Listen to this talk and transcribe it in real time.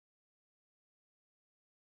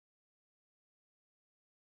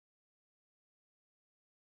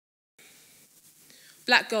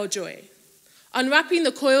Black Girl Joy. Unwrapping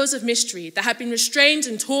the coils of mystery that have been restrained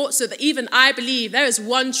and taught so that even I believe there is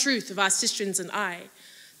one truth of our sistrins and I.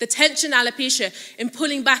 The tension alopecia in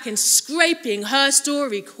pulling back and scraping her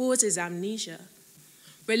story causes amnesia.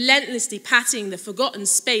 Relentlessly patting the forgotten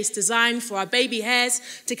space designed for our baby hairs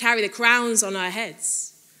to carry the crowns on our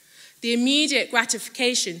heads. The immediate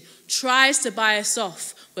gratification tries to buy us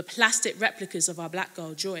off with plastic replicas of our Black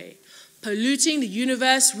Girl Joy, polluting the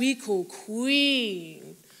universe we call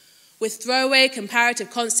queen, with throwaway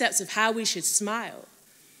comparative concepts of how we should smile,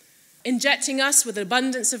 injecting us with an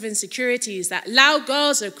abundance of insecurities that loud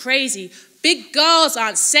girls are crazy, big girls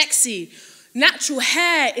aren't sexy, natural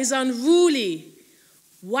hair is unruly,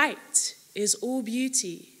 white is all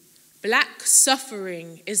beauty, black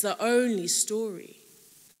suffering is the only story.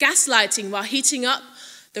 Gaslighting while heating up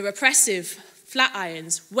the repressive flat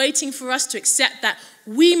irons, waiting for us to accept that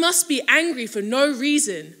we must be angry for no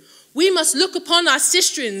reason. We must look upon our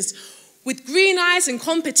sistrins with green eyes and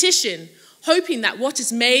competition, hoping that what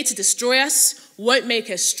is made to destroy us won't make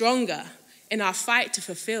us stronger in our fight to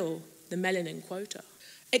fulfill the melanin quota.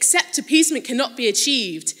 Except appeasement cannot be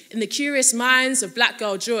achieved in the curious minds of Black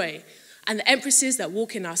Girl Joy and the empresses that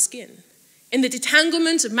walk in our skin. In the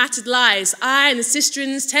detanglement of matted lies, I and the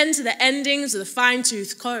sistrins tend to the endings of the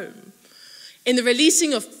fine-toothed comb. In the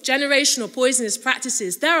releasing of generational poisonous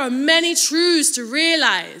practices, there are many truths to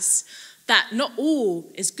realize that not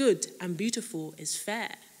all is good and beautiful is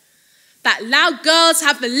fair. That loud girls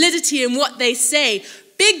have validity in what they say.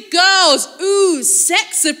 Big girls, ooh,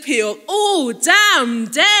 sex appeal, all damn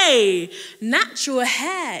day. Natural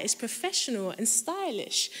hair is professional and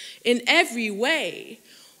stylish in every way.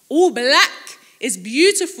 All black is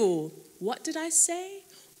beautiful. What did I say?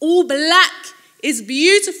 All black is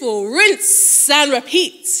beautiful. Rinse and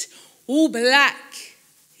repeat. All black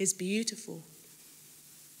is beautiful.